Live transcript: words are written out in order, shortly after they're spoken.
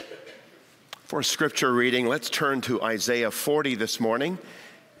For scripture reading, let's turn to Isaiah 40 this morning,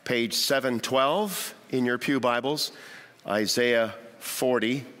 page 712 in your pew Bibles. Isaiah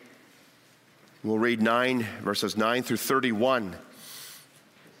 40. We'll read verses 9 through 31.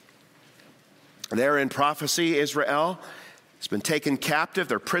 There in prophecy, Israel has been taken captive.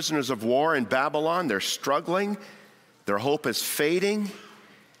 They're prisoners of war in Babylon. They're struggling. Their hope is fading.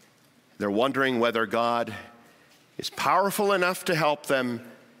 They're wondering whether God is powerful enough to help them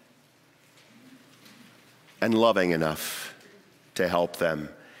and loving enough to help them.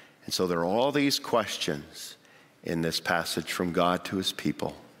 And so there are all these questions in this passage from God to his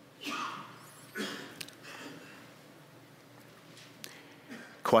people.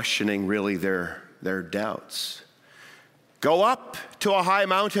 Questioning really their doubts. Go up to a high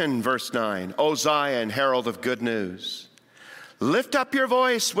mountain, verse 9, O Zion, herald of good news. Lift up your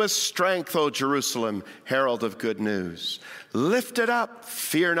voice with strength, O Jerusalem, herald of good news. Lift it up,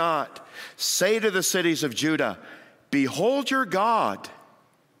 fear not. Say to the cities of Judah, behold your God.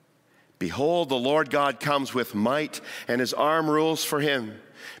 Behold, the Lord God comes with might, and his arm rules for him.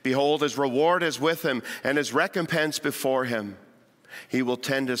 Behold, his reward is with him, and his recompense before him. He will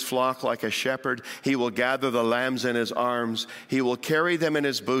tend his flock like a shepherd. He will gather the lambs in his arms. He will carry them in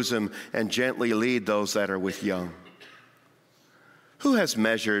his bosom and gently lead those that are with young. Who has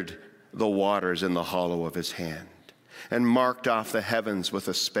measured the waters in the hollow of his hand, and marked off the heavens with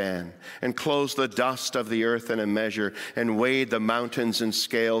a span, and closed the dust of the earth in a measure, and weighed the mountains in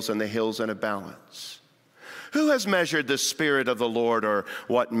scales and the hills in a balance? Who has measured the Spirit of the Lord, or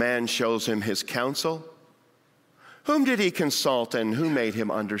what man shows him his counsel? Whom did he consult, and who made him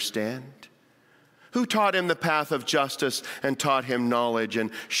understand? Who taught him the path of justice, and taught him knowledge,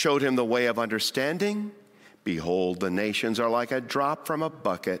 and showed him the way of understanding? Behold, the nations are like a drop from a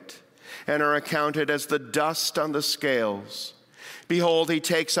bucket, and are accounted as the dust on the scales. Behold, he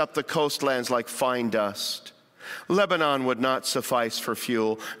takes up the coastlands like fine dust. Lebanon would not suffice for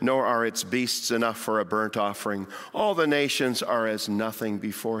fuel, nor are its beasts enough for a burnt offering. All the nations are as nothing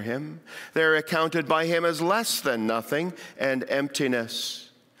before him. They are accounted by him as less than nothing and emptiness.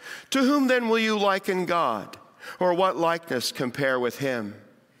 To whom then will you liken God, or what likeness compare with him?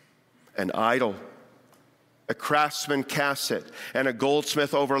 An idol. A craftsman casts it, and a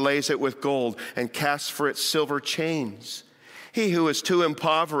goldsmith overlays it with gold, and casts for it silver chains. He who is too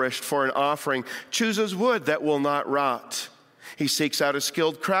impoverished for an offering chooses wood that will not rot. He seeks out a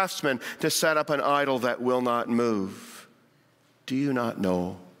skilled craftsman to set up an idol that will not move. Do you not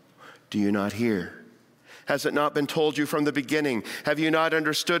know? Do you not hear? Has it not been told you from the beginning? Have you not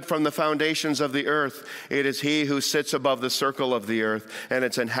understood from the foundations of the earth? It is he who sits above the circle of the earth, and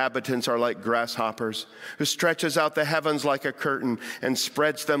its inhabitants are like grasshoppers, who stretches out the heavens like a curtain and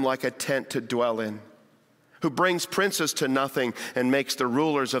spreads them like a tent to dwell in, who brings princes to nothing and makes the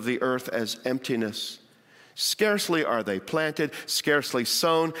rulers of the earth as emptiness. Scarcely are they planted, scarcely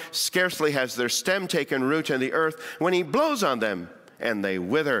sown, scarcely has their stem taken root in the earth, when he blows on them, and they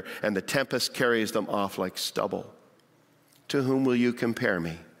wither, and the tempest carries them off like stubble. To whom will you compare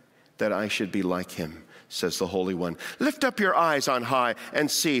me, that I should be like him, says the Holy One. Lift up your eyes on high and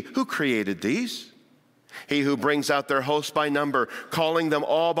see who created these. He who brings out their host by number, calling them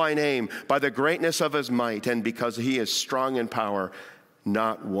all by name, by the greatness of his might, and because he is strong in power,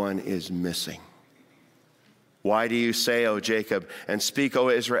 not one is missing. Why do you say, O Jacob, and speak, O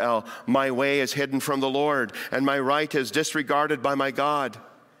Israel, my way is hidden from the Lord, and my right is disregarded by my God?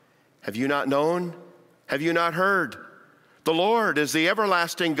 Have you not known? Have you not heard? The Lord is the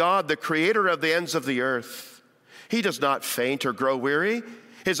everlasting God, the creator of the ends of the earth. He does not faint or grow weary.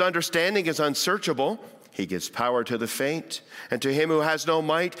 His understanding is unsearchable. He gives power to the faint, and to him who has no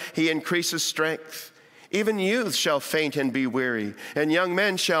might, he increases strength. Even youth shall faint and be weary, and young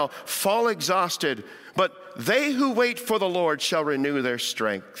men shall fall exhausted. But they who wait for the Lord shall renew their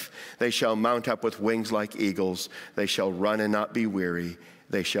strength. They shall mount up with wings like eagles. They shall run and not be weary.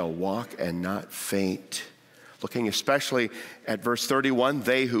 They shall walk and not faint. Looking especially at verse 31,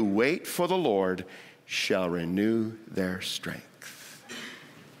 they who wait for the Lord shall renew their strength.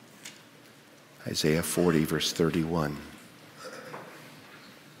 Isaiah 40, verse 31.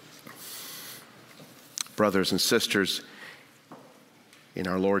 Brothers and sisters, in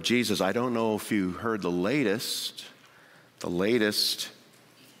our Lord Jesus, I don't know if you heard the latest,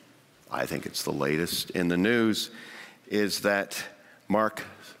 I think it's the latest in the news, is that Mark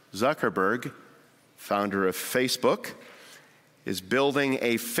Zuckerberg, founder of Facebook, is building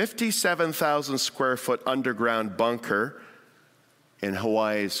a 57,000 square foot underground bunker in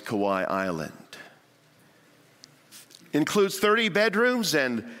Hawaii's Kauai Island. Includes 30 bedrooms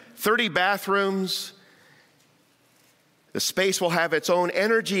and 30 bathrooms. The space will have its own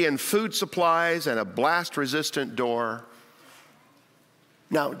energy and food supplies and a blast-resistant door.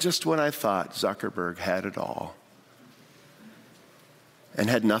 Now, just when I thought Zuckerberg had it all and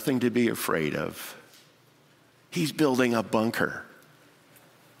had nothing to be afraid of, he's building a bunker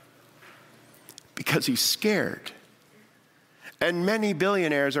because he's scared. And many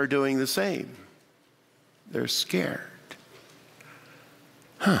billionaires are doing the same. They're scared.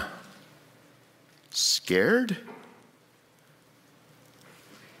 Scared?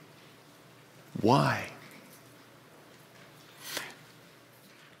 Why?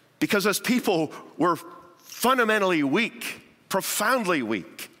 Because as people, we're fundamentally weak, profoundly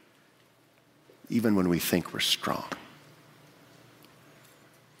weak, even when we think we're strong.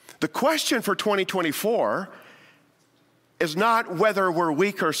 The question for 2024 is not whether we're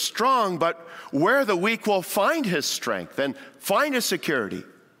weak or strong, but where the weak will find his strength and find his security.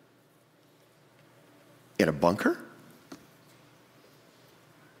 In a bunker?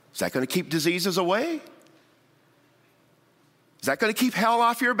 Is that going to keep diseases away? Is that going to keep hell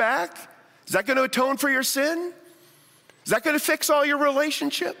off your back? Is that going to atone for your sin? Is that going to fix all your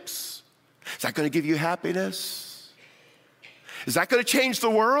relationships? Is that going to give you happiness? Is that going to change the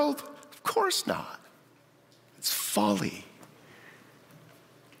world? Of course not. It's folly.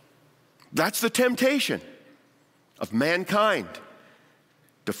 That's the temptation of mankind,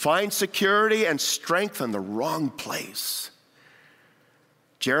 to find security and strength in the wrong place.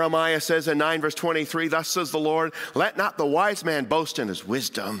 Jeremiah says in 9 verse 23, thus says the Lord, let not the wise man boast in his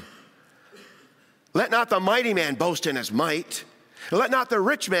wisdom. Let not the mighty man boast in his might. Let not the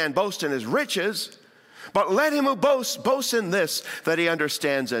rich man boast in his riches. But let him who boast in this, that he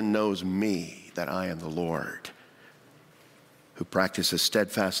understands and knows me, that I am the Lord, who practices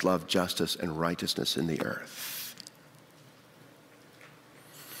steadfast love, justice, and righteousness in the earth.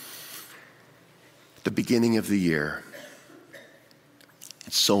 At the beginning of the year,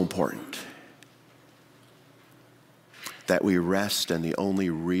 it's so important that we rest in the only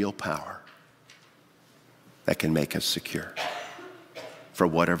real power that can make us secure for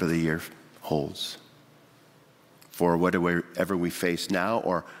whatever the year holds, for whatever we face now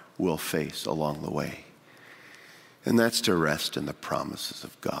or will face along the way. And that's to rest in the promises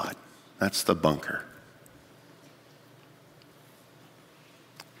of God. That's the bunker.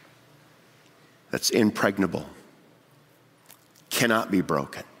 That's impregnable, cannot be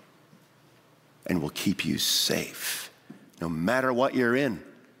broken, and will keep you safe no matter what you're in,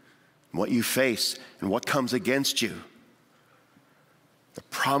 what you face, and what comes against you. The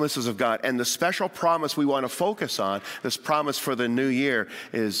promises of God. And the special promise we want to focus on, this promise for the new year,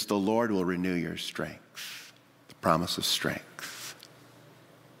 is the Lord will renew your strength. The promise of strength.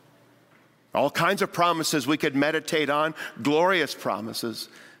 All kinds of promises we could meditate on, glorious promises,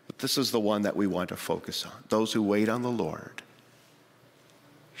 but this is the one that we want to focus on. Those who wait on the Lord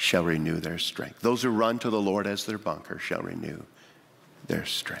shall renew their strength. Those who run to the Lord as their bunker shall renew their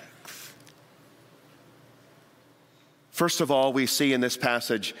strength. First of all, we see in this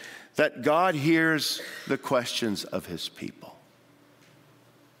passage that God hears the questions of his people.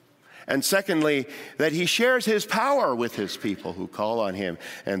 And secondly, that he shares his power with his people who call on him.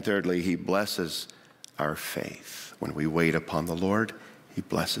 And thirdly, he blesses our faith. When we wait upon the Lord, he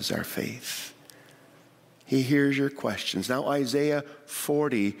blesses our faith. He hears your questions. Now, Isaiah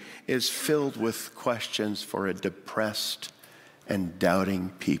 40 is filled with questions for a depressed and doubting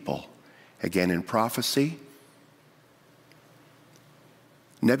people. Again, in prophecy,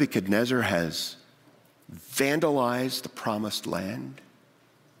 Nebuchadnezzar has vandalized the promised land,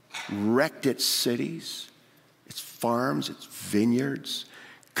 wrecked its cities, its farms, its vineyards,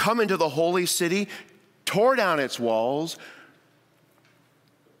 come into the holy city, tore down its walls,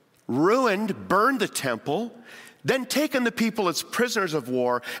 ruined, burned the temple, then taken the people as prisoners of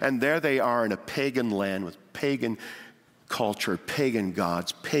war, and there they are in a pagan land with pagan culture, pagan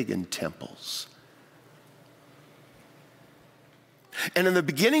gods, pagan temples. And in the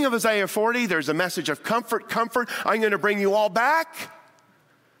beginning of Isaiah 40, there's a message of comfort, comfort. I'm going to bring you all back.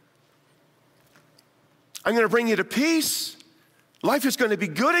 I'm going to bring you to peace. Life is going to be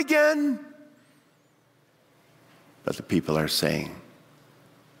good again. But the people are saying,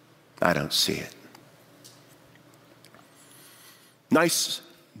 I don't see it. Nice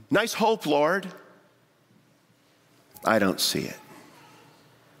hope, Lord. I don't see it.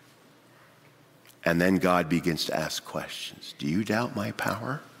 And then God begins to ask questions. Do you doubt my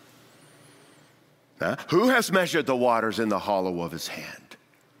power? Huh? Who has measured the waters in the hollow of his hand?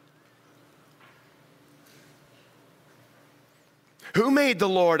 Who made the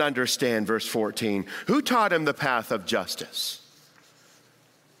Lord understand? Verse 14. Who taught him the path of justice?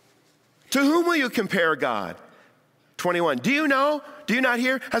 To whom will you compare God? 21. Do you know? Do you not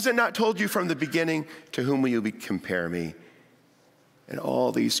hear? Has it not told you from the beginning? To whom will you compare me? And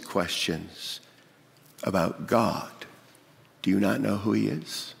all these questions about God. Do you not know who he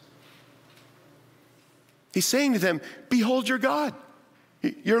is? He's saying to them, behold your God.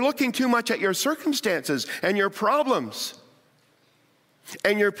 You're looking too much at your circumstances and your problems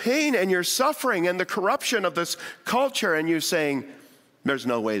and your pain and your suffering and the corruption of this culture, and you're saying, there's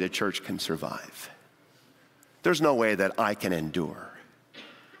no way the church can survive. There's no way that I can endure.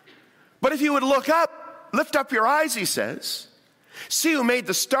 But if you would look up, lift up your eyes, he says, see who made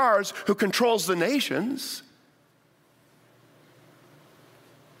the stars, who controls the nations.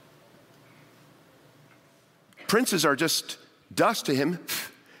 Princes are just dust to him.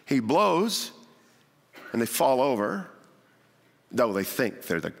 He blows and they fall over, though they think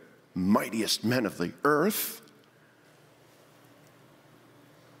they're the mightiest men of the earth.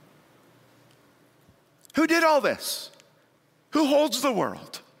 Who did all this? Who holds the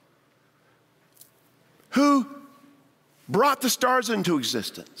world? Who brought the stars into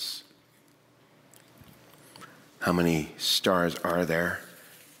existence? How many stars are there?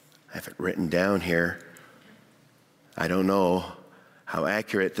 I have it written down here. I don't know how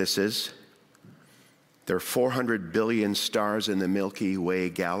accurate this is. There are 400 billion stars in the Milky Way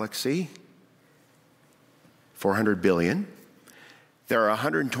galaxy. 400 billion. There are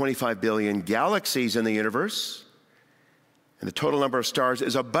 125 billion galaxies in the universe. And the total number of stars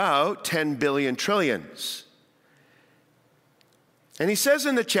is about 10 billion trillions. And he says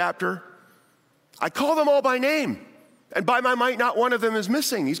in the chapter, I call them all by name. And by my might, not one of them is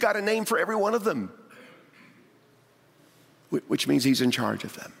missing. He's got a name for every one of them. Which means he's in charge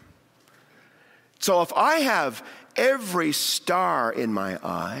of them. So if I have every star in my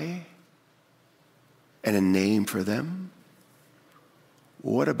eye and a name for them,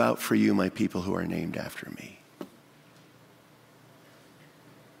 what about for you, my people who are named after me?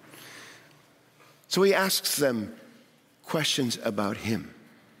 So he asks them questions about him.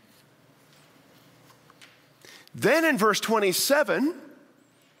 Then in verse 27,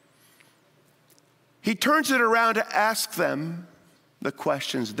 he turns it around to ask them the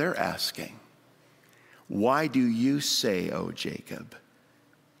questions they're asking. Why do you say, O Jacob?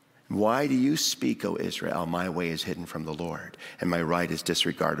 Why do you speak, O Israel? My way is hidden from the Lord, and my right is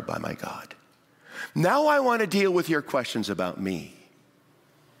disregarded by my God. Now I want to deal with your questions about me.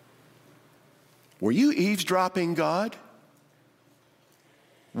 Were you eavesdropping, God?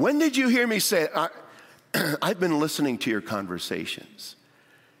 When did you hear me say it? I've been listening to your conversations.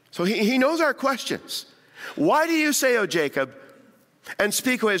 So he knows our questions. Why do you say, O Jacob, and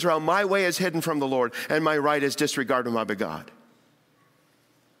speak, O Israel, my way is hidden from the Lord, and my right is disregarded by my God?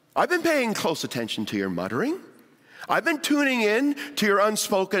 I've been paying close attention to your muttering. I've been tuning in to your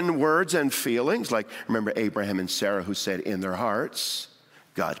unspoken words and feelings. Like, remember Abraham and Sarah who said in their hearts,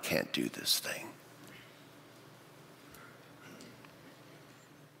 God can't do this thing.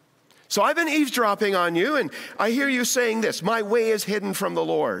 So I've been eavesdropping on you, and I hear you saying this, my way is hidden from the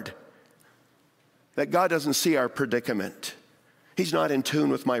Lord. That God doesn't see our predicament. He's not in tune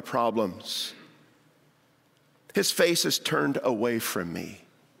with my problems. His face is turned away from me.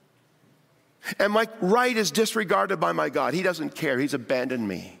 And my right is disregarded by my God. He doesn't care. He's abandoned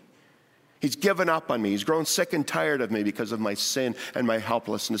me. He's given up on me. He's grown sick and tired of me because of my sin and my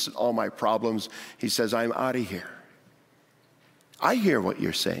helplessness and all my problems. He says, I'm out of here. I hear what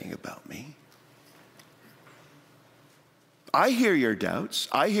you're saying about me. I hear your doubts.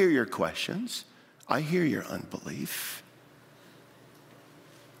 I hear your questions. I hear your unbelief.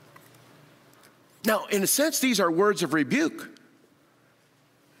 Now, in a sense, these are words of rebuke.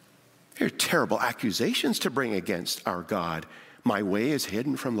 They're terrible accusations to bring against our God. My way is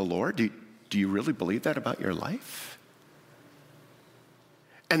hidden from the Lord. Do you really believe that about your life?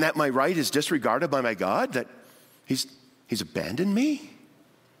 And that my right is disregarded by my God? That He's abandoned me?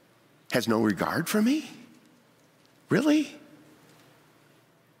 Has no regard for me? Really?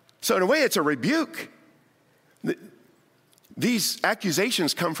 So in a way, it's a rebuke. These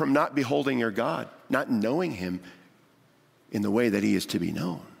accusations come from not beholding your God, not knowing him in the way that he is to be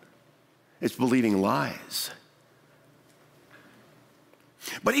known. It's believing lies.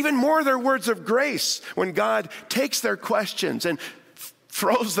 But even more, they're words of grace when God takes their questions and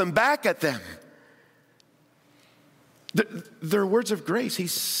throws them back at them. They're words of grace. He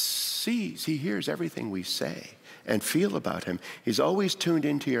sees, he hears everything we say and feel about him. He's always tuned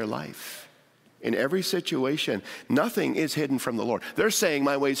into your life. In every situation, nothing is hidden from the Lord. They're saying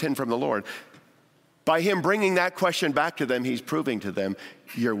my way is hidden from the Lord. By him bringing that question back to them, he's proving to them,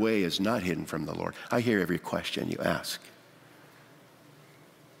 your way is not hidden from the Lord. I hear every question you ask.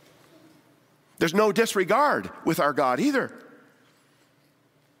 There's no disregard with our God either.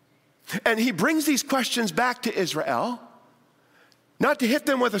 And he brings these questions back to Israel, not to hit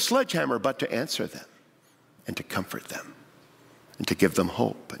them with a sledgehammer, but to answer them and to comfort them and to give them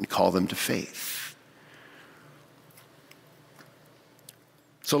hope and call them to faith.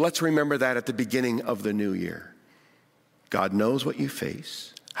 So let's remember that at the beginning of the new year. God knows what you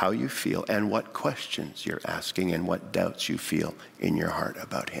face, how you feel, and what questions you're asking and what doubts you feel in your heart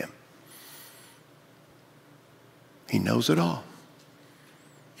about him. He knows it all.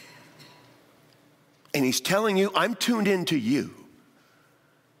 And he's telling you, I'm tuned into you.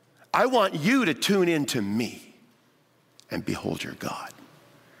 I want you to tune into me and behold your God.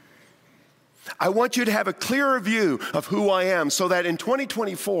 I want you to have a clearer view of who I am so that in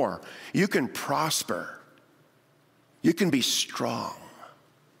 2024, you can prosper. You can be strong.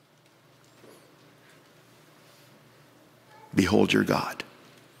 Behold your God.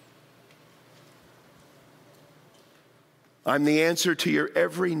 I'm the answer to your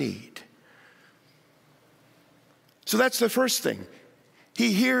every need. So that's the first thing.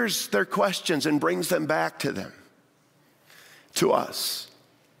 He hears their questions and brings them back to them, to us.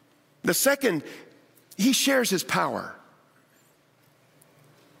 The second, he shares his power.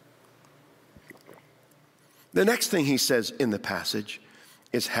 The next thing he says in the passage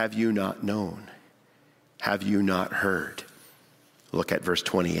is, have you not known? Have you not heard? Look at verse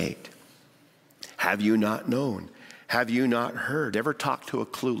 28. Have you not known? Have you not heard? Ever talked to a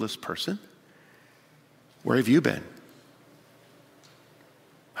clueless person? Where have you been?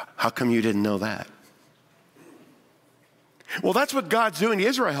 How come you didn't know that? Well, that's what God's doing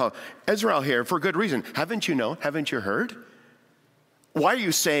to Israel here for good reason. Haven't you known? Haven't you heard? Why are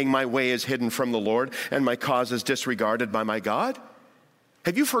you saying my way is hidden from the Lord and my cause is disregarded by my God?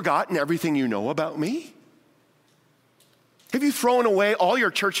 Have you forgotten everything you know about me? Have you thrown away all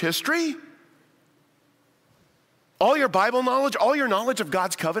your church history? All your Bible knowledge? All your knowledge of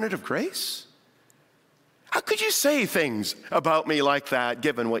God's covenant of grace? How could you say things about me like that,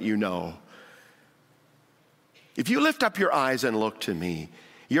 given what you know? If you lift up your eyes and look to me,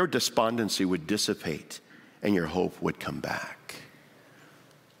 your despondency would dissipate and your hope would come back.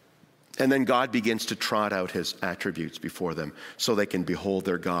 And then God begins to trot out his attributes before them so they can behold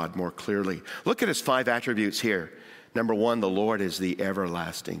their God more clearly. Look at his 5 attributes here. Number 1, the Lord is the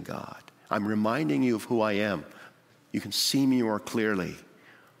everlasting God. I'm reminding you of who I am. You can see me more clearly.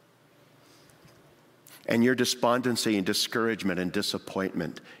 And your despondency and discouragement and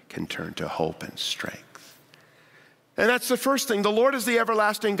disappointment can turn to hope and strength. And that's the first thing. The Lord is the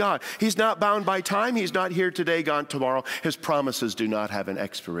everlasting God. He's not bound by time. He's not here today, gone tomorrow. His promises do not have an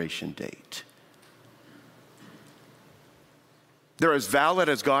expiration date. They're as valid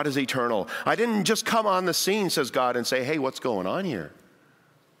as God is eternal. I didn't just come on the scene, says God, and say, hey, what's going on here?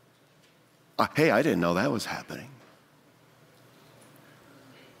 Hey, I didn't know that was happening.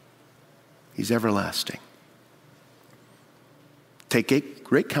 He's everlasting. Take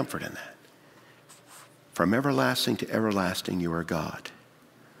great comfort in that. From everlasting to everlasting, you are God.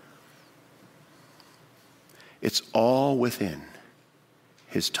 It's all within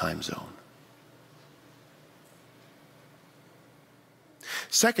his time zone.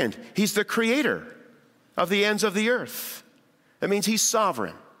 Second, he's the creator of the ends of the earth. That means he's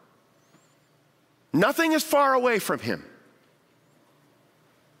sovereign. Nothing is far away from him.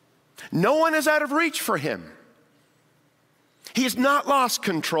 No one is out of reach for him. He's not lost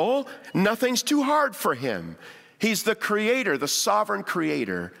control. Nothing's too hard for him. He's the creator, the sovereign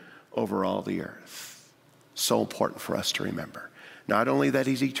creator over all the earth. So important for us to remember. Not only that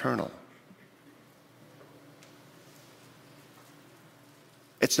he's eternal.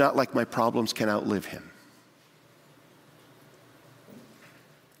 It's not like my problems can outlive him.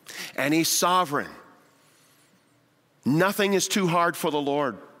 And he's sovereign. Nothing is too hard for the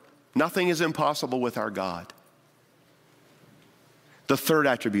Lord. Nothing is impossible with our God. The third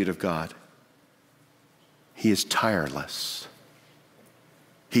attribute of God, he is tireless.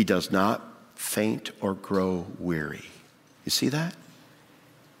 He does not faint or grow weary. You see that?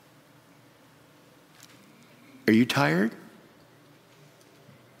 Are you tired?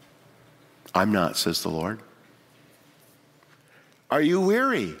 I'm not, says the Lord. Are you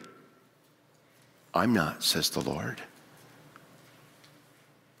weary? I'm not, says the Lord.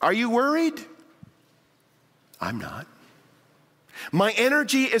 Are you worried? I'm not. My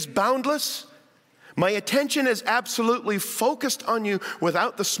energy is boundless. My attention is absolutely focused on you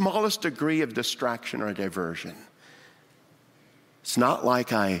without the smallest degree of distraction or diversion. It's not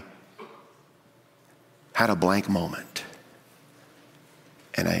like I had a blank moment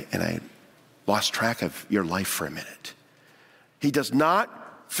and I lost track of your life for a minute. He does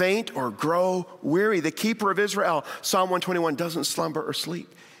not faint or grow weary. The keeper of Israel, Psalm 121, doesn't slumber or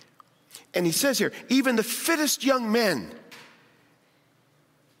sleep. And he says here, even the fittest young men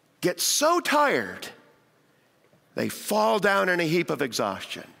get so tired, they fall down in a heap of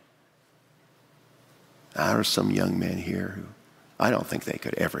exhaustion. Now, there are some young men here who I don't think they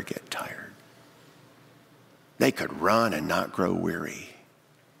could ever get tired. They could run and not grow weary.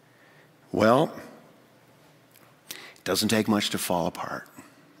 Well, it doesn't take much to fall apart.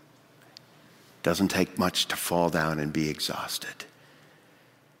 It doesn't take much to fall down and be exhausted.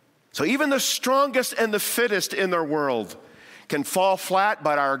 So even the strongest and the fittest in their world can fall flat,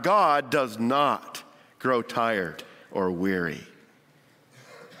 but our God does not grow tired or weary.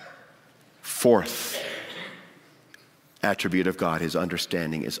 Fourth attribute of God, his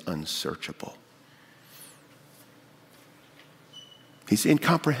understanding is unsearchable. He's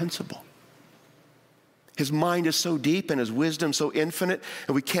incomprehensible. His mind is so deep and his wisdom so infinite,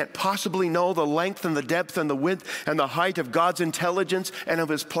 and we can't possibly know the length and the depth and the width and the height of God's intelligence and of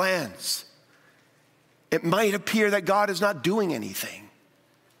his plans. It might appear that God is not doing anything.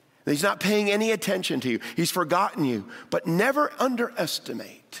 He's not paying any attention to you. He's forgotten you. But never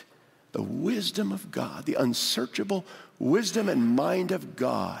underestimate the wisdom of God, the unsearchable wisdom and mind of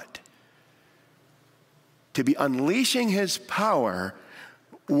God to be unleashing his power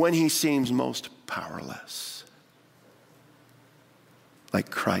when he seems most powerless. Like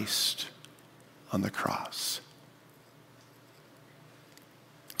Christ on the cross.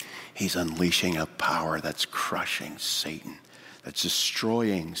 He's unleashing a power that's crushing Satan, that's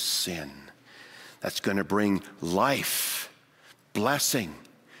destroying sin, that's going to bring life, blessing,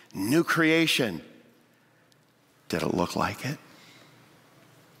 new creation. Did it look like it?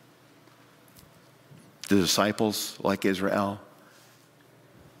 The disciples, like Israel,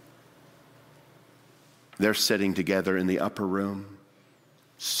 they're sitting together in the upper room,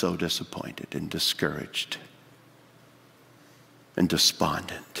 so disappointed and discouraged and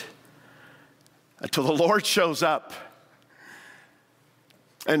despondent, until the Lord shows up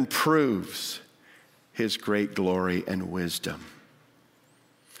and proves his great glory and wisdom.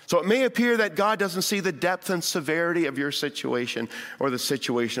 So it may appear that God doesn't see the depth and severity of your situation or the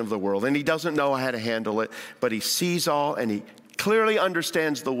situation of the world, and he doesn't know how to handle it, but he sees all and he clearly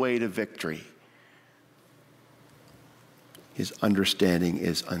understands the way to victory. His understanding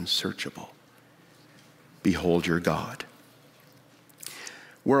is unsearchable. Behold your God.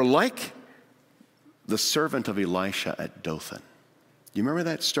 We're like the servant of Elisha at Dothan. You remember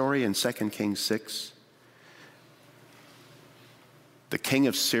that story in 2 Kings 6? The king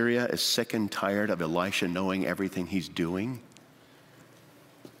of Syria is sick and tired of Elisha knowing everything he's doing.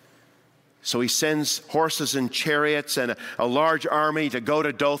 So he sends horses and chariots and a large army to go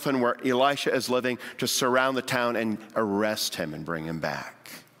to Dothan where Elisha is living to surround the town and arrest him and bring him back.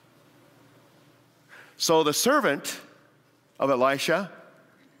 So the servant of Elisha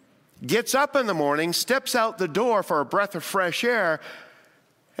gets up in the morning, steps out the door for a breath of fresh air,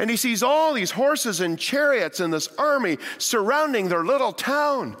 and he sees all these horses and chariots and this army surrounding their little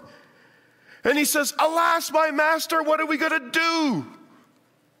town. And he says, "Alas, my master, what are we going to do?"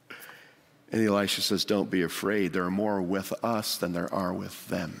 And Elisha says, "Don't be afraid. There are more with us than there are with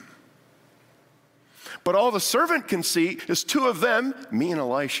them." But all the servant can see is two of them, me and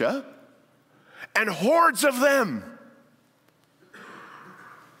Elisha, and hordes of them.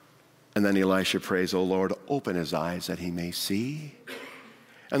 And then Elisha prays, "O Lord, open his eyes that he may see."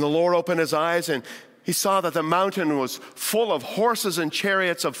 And the Lord opened his eyes, and he saw that the mountain was full of horses and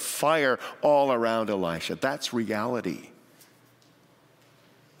chariots of fire all around Elisha. That's reality.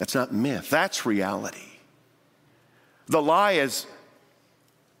 That's not myth. That's reality. The lie is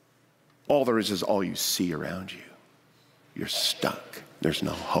all there is all you see around you. You're stuck. There's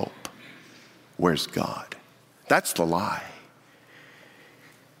no hope. Where's God? That's the lie.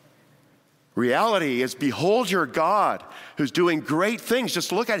 Reality is, behold your God who's doing great things.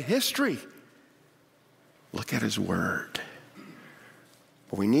 Just look at history. Look at his word.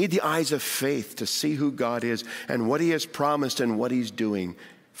 But we need the eyes of faith to see who God is and what he has promised and what he's doing,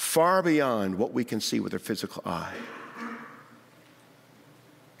 far beyond what we can see with our physical eye.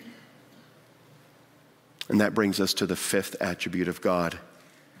 And that brings us to the fifth attribute of God.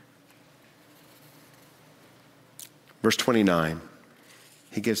 Verse 29.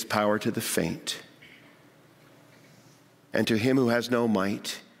 He gives power to the faint, and to him who has no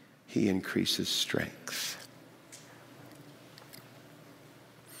might, he increases strength.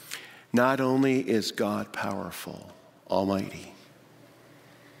 Not only is God powerful, almighty,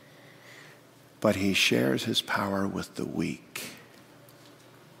 but he shares his power with the weak.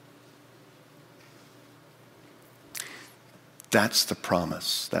 That's the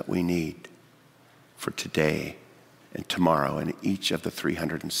promise that we need for today and tomorrow and each of the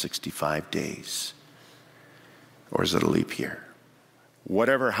 365 days. Or is it a leap year?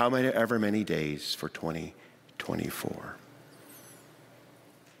 However many days for 2024.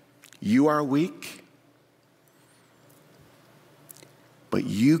 You are weak, but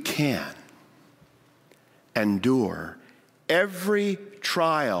you can endure every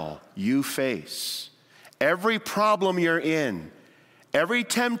trial you face, every problem you're in, every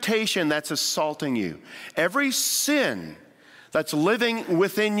temptation that's assaulting you, every sin that's living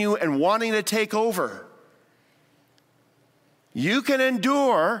within you and wanting to take over. You can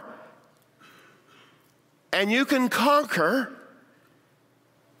endure and you can conquer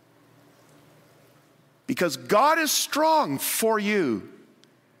because God is strong for you.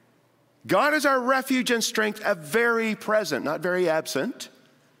 God is our refuge and strength, a very present, not very absent,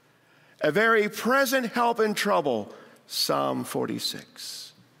 a very present help in trouble. Psalm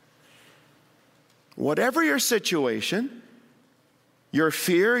 46. Whatever your situation, your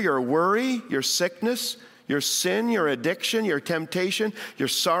fear, your worry, your sickness, your sin, your addiction, your temptation, your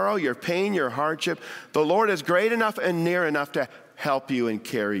sorrow, your pain, your hardship, the Lord is great enough and near enough to help you and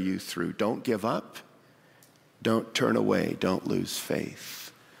carry you through. Don't give up. Don't turn away. Don't lose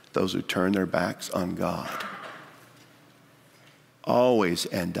faith. Those who turn their backs on God always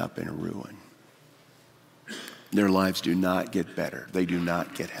end up in ruin. Their lives do not get better. They do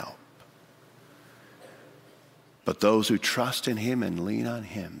not get help. But those who trust in him and lean on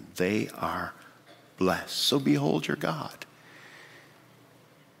him, they are blessed. So behold your God.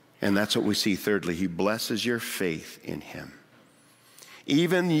 And that's what we see thirdly. He blesses your faith in him.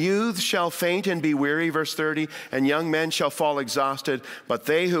 Even youth shall faint and be weary, verse 30, and young men shall fall exhausted. But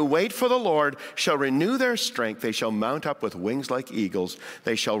they who wait for the Lord shall renew their strength. They shall mount up with wings like eagles.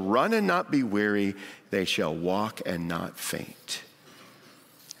 They shall run and not be weary. They shall walk and not faint.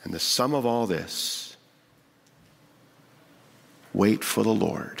 And the sum of all this, wait for the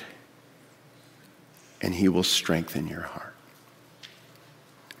Lord, and he will strengthen your heart.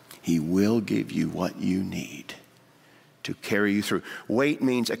 He will give you what you need to carry you through. Wait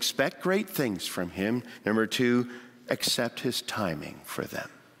means expect great things from him. Number 2, accept his timing for them.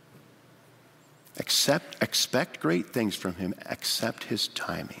 Expect great things from him. Accept his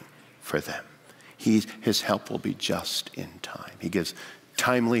timing for them. His help will be just in time. He gives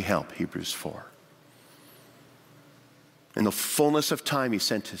timely help, Hebrews 4. In the fullness of time, he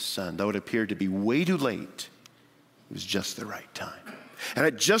sent his son. Though it appeared to be way too late, it was just the right time. And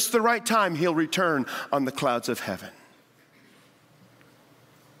at just the right time, he'll return on the clouds of heaven.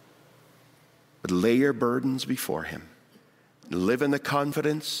 But lay your burdens before him. Live in the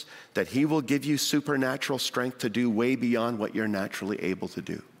confidence that he will give you supernatural strength to do way beyond what you're naturally able to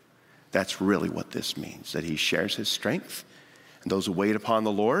do. That's really what this means, that he shares his strength. And those who wait upon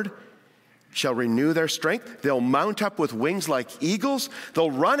the Lord shall renew their strength. They'll mount up with wings like eagles. They'll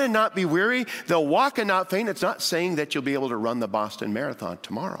run and not be weary. They'll walk and not faint. It's not saying that you'll be able to run the Boston Marathon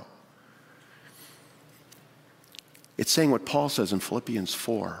tomorrow. It's saying what Paul says in Philippians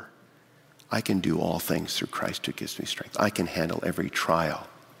 4. I can do all things through Christ who gives me strength. I can handle every trial.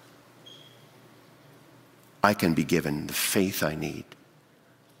 I can be given the faith I need,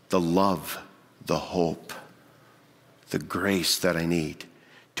 the love, the hope, the grace that I need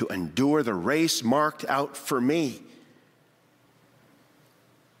to endure the race marked out for me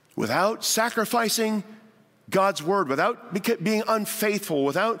without sacrificing God's word, without being unfaithful,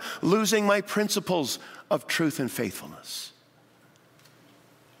 without losing my principles of truth and faithfulness.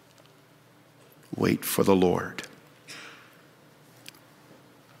 Wait for the Lord.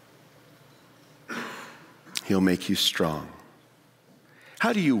 He'll make you strong.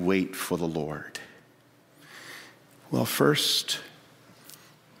 How do you wait for the Lord? Well, first,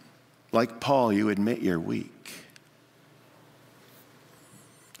 like Paul, you admit you're weak.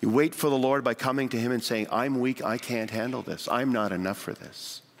 You wait for the Lord by coming to him and saying, I'm weak, I can't handle this. I'm not enough for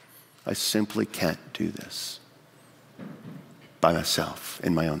this. I simply can't do this by myself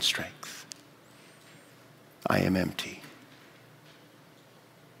in my own strength. I am empty.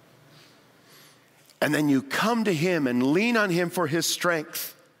 And then you come to him and lean on him for his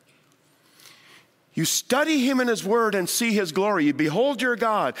strength. You study him in his word and see his glory. You behold your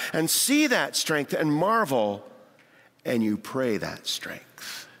God and see that strength and marvel, and you pray that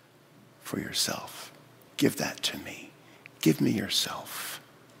strength for yourself. Give that to me. Give me yourself.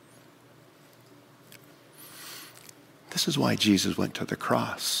 This is why Jesus went to the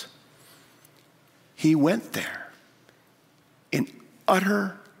cross. He went there in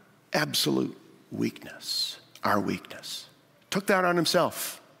utter, absolute weakness, our weakness. Took that on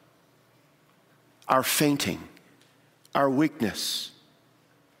himself. Our fainting, our weakness,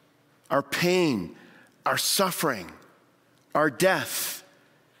 our pain, our suffering, our death.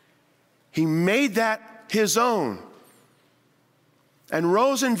 He made that his own and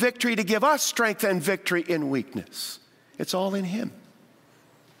rose in victory to give us strength and victory in weakness. It's all in him.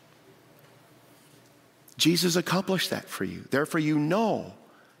 Jesus accomplished that for you. Therefore, you know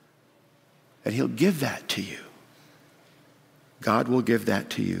that he'll give that to you. God will give that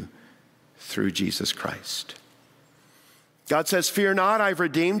to you through Jesus Christ. God says, fear not, I've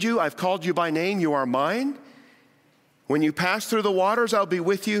redeemed you. I've called you by name. You are mine. When you pass through the waters, I'll be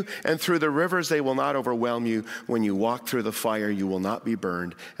with you, and through the rivers, they will not overwhelm you. When you walk through the fire, you will not be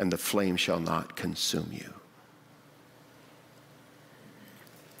burned, and the flame shall not consume you.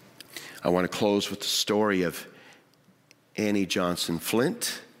 I want to close with the story of Annie Johnson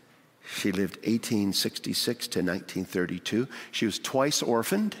Flint. She lived 1866 to 1932. She was twice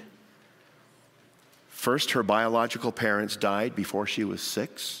orphaned. First, her biological parents died before she was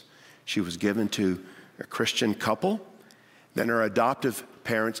 6. She was given to a Christian couple. Then her adoptive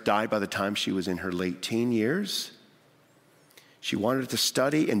parents died by the time she was in her late teen years. She wanted to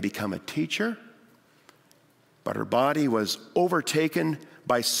study and become a teacher, but her body was overtaken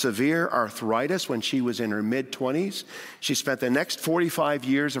by severe arthritis when she was in her mid-20s. She spent the next 45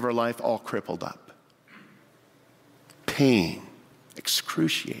 years of her life all crippled up. Pain,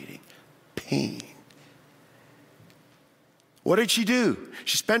 excruciating pain. What did she do?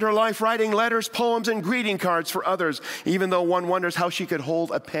 She spent her life writing letters, poems, and greeting cards for others, even though one wonders how she could hold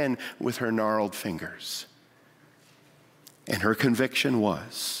a pen with her gnarled fingers. And her conviction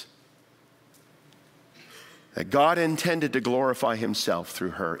was that God intended to glorify himself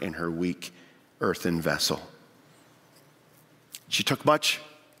through her in her weak earthen vessel. She took much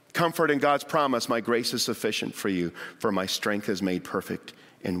comfort in God's promise, my grace is sufficient for you, for my strength is made perfect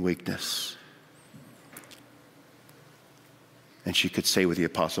in weakness. And she could say with the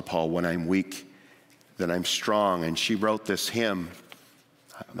Apostle Paul, when I'm weak, then I'm strong. And she wrote this hymn.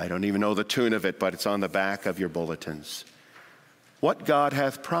 I don't even know the tune of it, but it's on the back of your bulletins. What God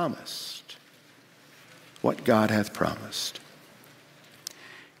hath promised. What God hath promised.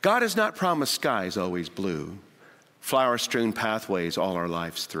 God has not promised skies always blue, flower-strewn pathways all our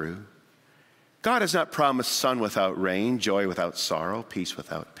lives through. God has not promised sun without rain, joy without sorrow, peace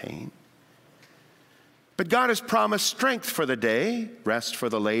without pain. But God has promised strength for the day, rest for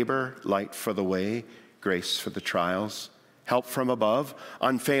the labor, light for the way, grace for the trials, help from above,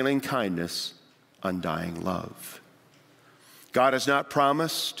 unfailing kindness, undying love. God has not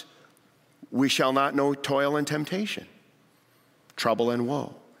promised we shall not know toil and temptation, trouble and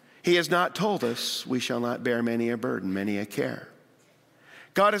woe. He has not told us we shall not bear many a burden, many a care.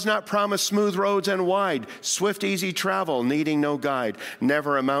 God has not promised smooth roads and wide, swift, easy travel, needing no guide,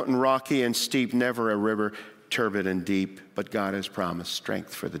 never a mountain rocky and steep, never a river turbid and deep. But God has promised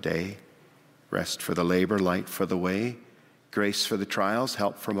strength for the day, rest for the labor, light for the way, grace for the trials,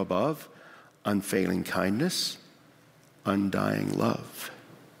 help from above, unfailing kindness, undying love.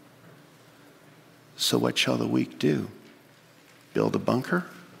 So what shall the weak do? Build a bunker?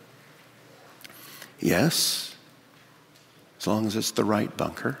 Yes, as long as it's the right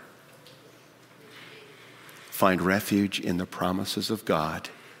bunker. Find refuge in the promises of God,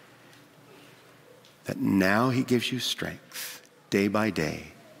 that now he gives you strength day by day,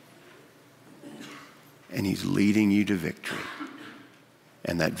 and he's leading you to victory,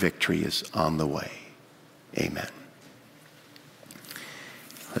 and that victory is on the way. Amen.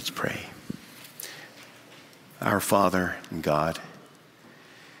 Let's pray. Our Father and God,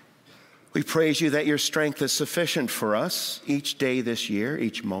 we praise you that your strength is sufficient for us each day this year,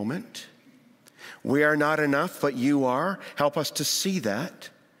 each moment. We are not enough, but you are. Help us to see that.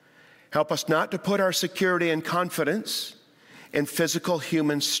 Help us not to put our security and confidence in physical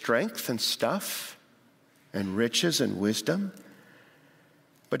human strength and stuff and riches and wisdom,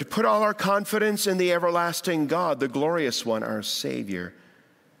 but to put all our confidence in the everlasting God, the glorious one, our Savior.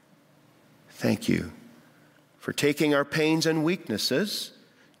 Thank you for taking our pains and weaknesses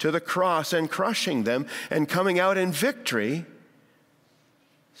to the cross and crushing them and coming out in victory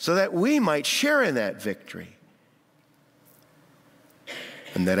so that we might share in that victory.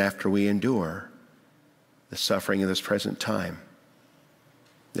 And that after we endure the suffering of this present time,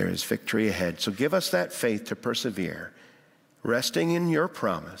 there is victory ahead. So give us that faith to persevere, resting in your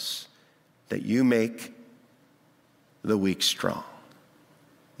promise that you make the weak strong.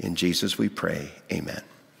 In Jesus we pray, amen.